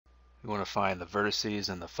We want to find the vertices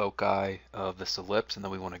and the foci of this ellipse, and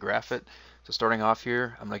then we want to graph it. So starting off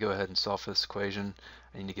here, I'm going to go ahead and solve for this equation.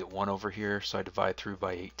 I need to get 1 over here, so I divide through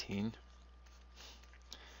by 18.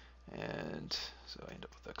 And so I end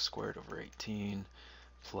up with x squared over 18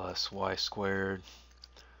 plus y squared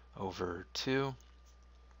over 2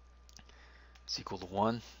 is equal to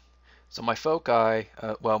 1. So my foci,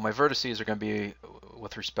 well, my vertices are going to be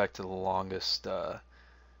with respect to the longest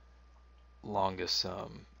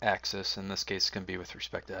axis. In this case, it's going to be with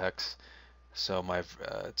respect to x. So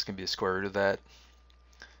it's going to be the square root of that.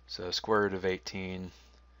 So square root of 18,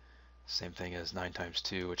 same thing as 9 times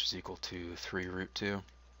 2, which is equal to 3 root 2.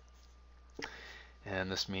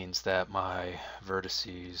 And this means that my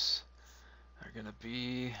vertices are going to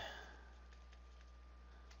be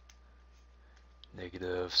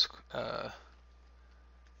negative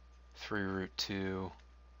 3 root 2,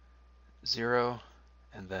 0,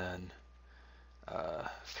 and then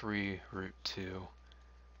 3 root 2,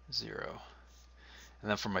 0. And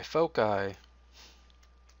then for my foci,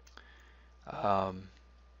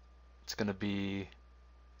 it's going to be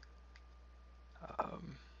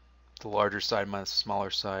the larger side minus the smaller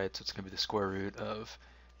side, so it's going to be the square root of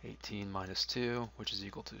 18 minus 2, which is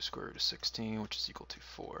equal to the square root of 16, which is equal to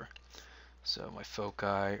 4. So my foci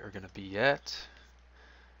are going to be at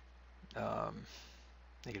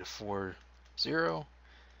negative 4, 0,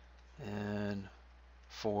 and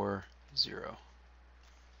 4, 0.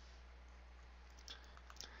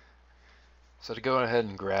 So to go ahead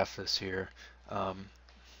and graph this here, we're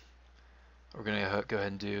going to go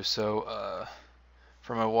ahead and do so.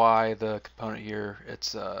 For my y, the component here,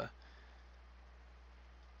 it's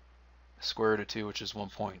square root of 2, which is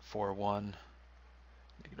 1.41,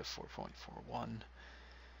 negative 4.41.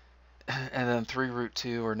 And then 3 root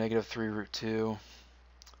 2, or negative 3 root 2,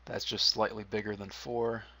 that's just slightly bigger than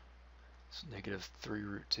 4. So negative 3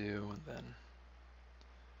 root 2, and then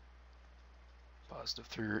positive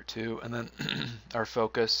 3 root 2. And then our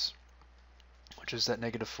focus, which is at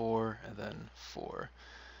negative 4, and then 4.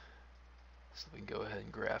 So we can go ahead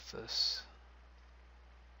and graph this.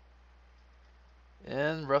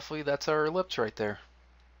 And roughly that's our ellipse right there.